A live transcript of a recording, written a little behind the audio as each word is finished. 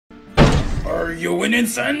Are you winning,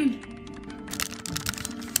 son?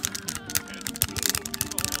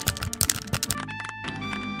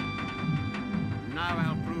 Now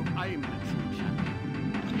I'll prove I'm the true champion.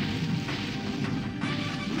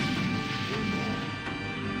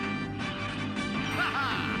 Ha-ha!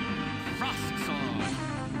 Frost sword!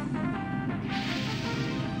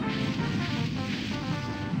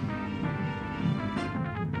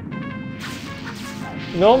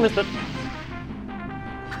 No, missed it.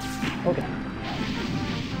 Okay.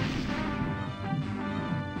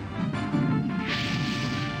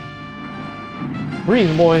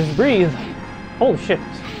 Breathe, boys, breathe. Holy shit.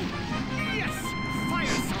 Yes! Fire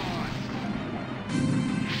sword!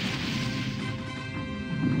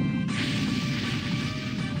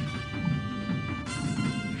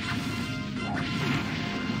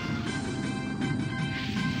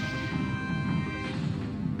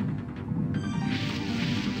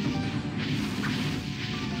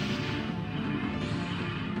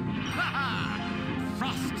 Ha-ha!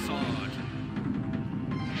 Frost sword!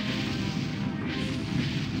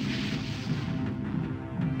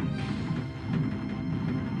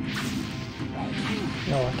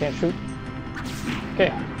 No, I can't shoot. Okay.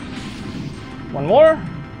 One more.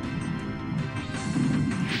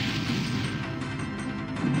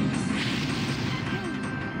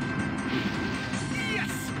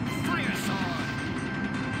 Yes! Fire sword!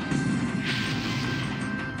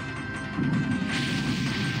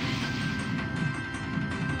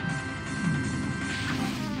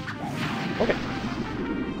 Okay.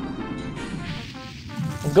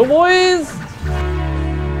 Let's go, boys!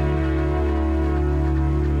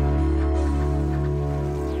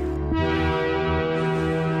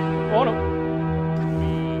 Oh no.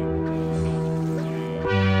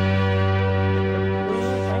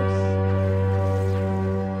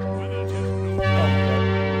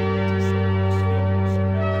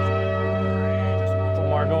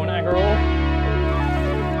 Omar going aggro.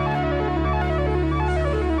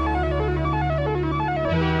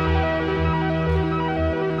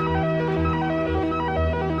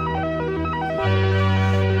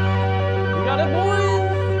 You got it, boys!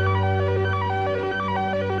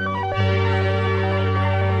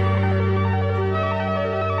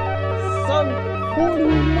 Sub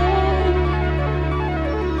 49!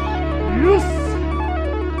 Yes!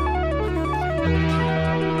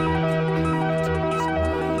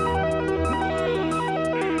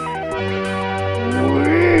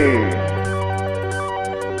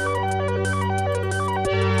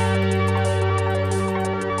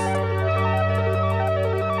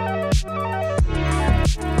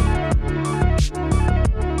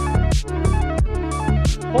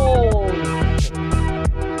 Holy shit.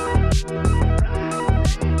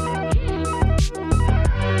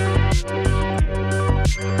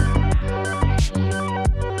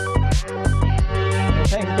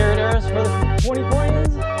 Thanks, Garrett Harris, for the 20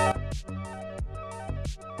 coins.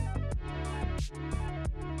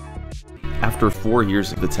 After 4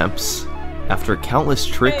 years of attempts, after countless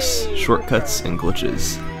tricks, shortcuts, and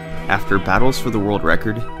glitches, after battles for the world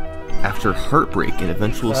record, after heartbreak and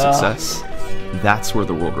eventual success, that's where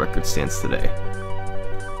the world record stands today.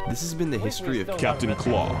 This has been the history of Captain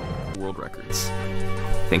Claw World Records.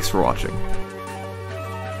 Thanks for watching.